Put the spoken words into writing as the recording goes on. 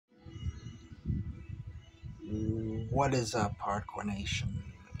What is up, Hardcore Nation?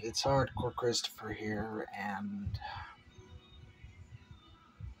 It's Hardcore Christopher here, and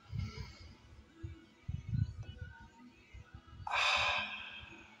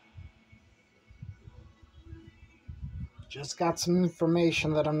just got some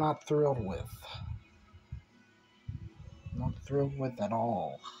information that I'm not thrilled with. Not thrilled with at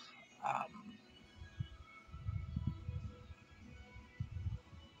all.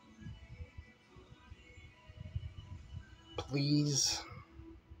 Please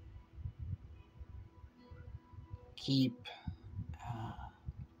keep.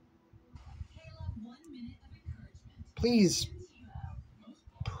 Please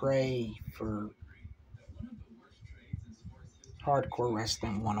pray for Hardcore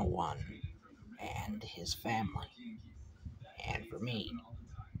Wrestling 101 and his family, and for me.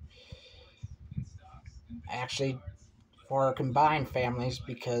 Actually, for our combined families,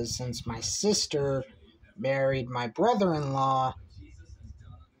 because since my sister married my brother-in-law,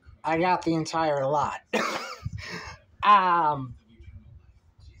 I got the entire lot. um,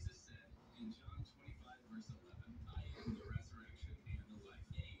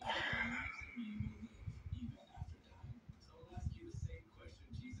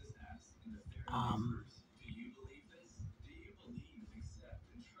 um,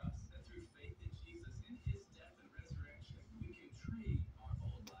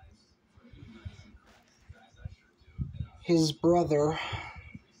 his brother,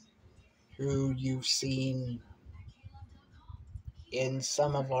 who you've seen in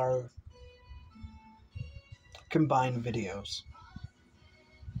some of our combined videos,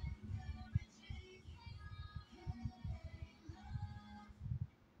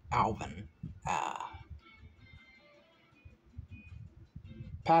 Alvin,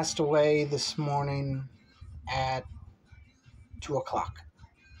 passed away this morning at 2 o'clock.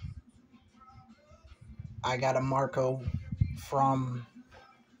 I got a Marco from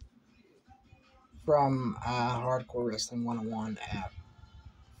Hardcore Wrestling 101 at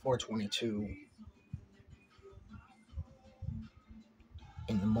 4:22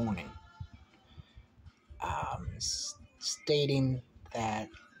 in the morning, stating that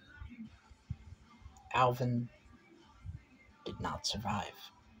Alvin did not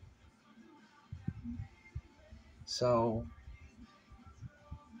survive. So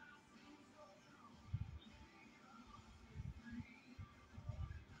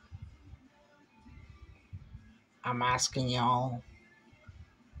I'm asking y'all,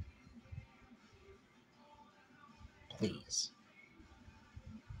 please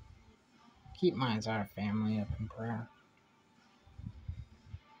keep my entire family up in prayer.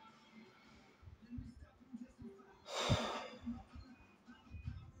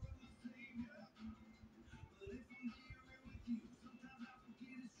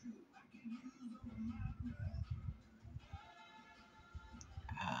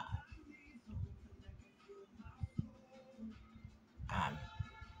 Um,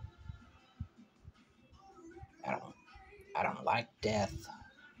 I don't like death,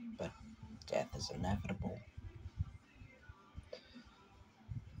 but death is inevitable.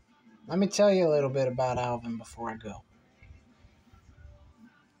 Let me tell you a little bit about Alvin before I go.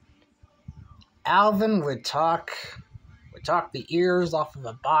 Alvin would talk the ears off of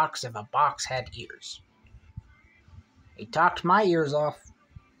a box if a box had ears. He talked my ears off.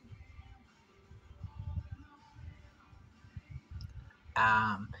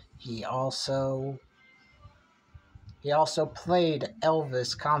 He also played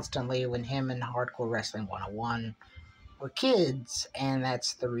Elvis constantly when him and Hardcore Wrestling 101 were kids, and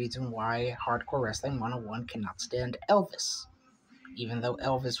that's the reason why Hardcore Wrestling 101 cannot stand Elvis. Even though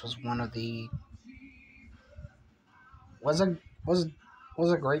Elvis was was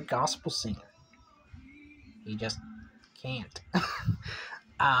a great gospel singer. He just can't.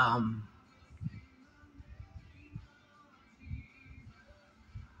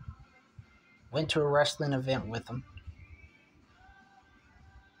 Went to a wrestling event with him.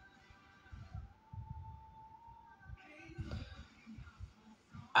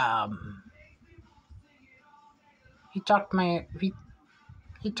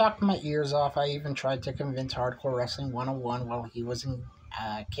 He talked my ears off. I even tried to convince Hardcore Wrestling 101 while he was in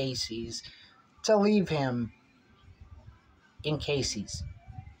Casey's to leave him in Casey's.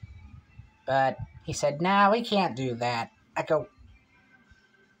 But he said, "No, we can't do that." I go,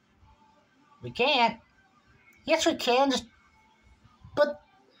 "We can't? Yes, we can.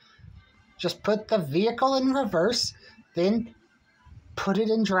 Just put the vehicle in reverse, then put it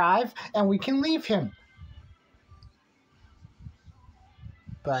in drive, and we can leave him."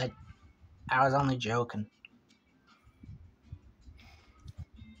 But I was only joking.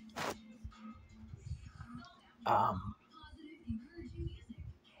 Um,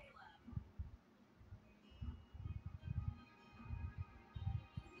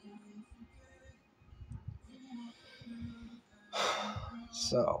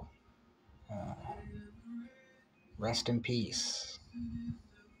 so, uh, rest in peace,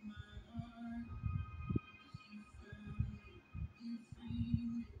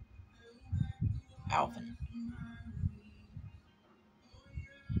 Alvin.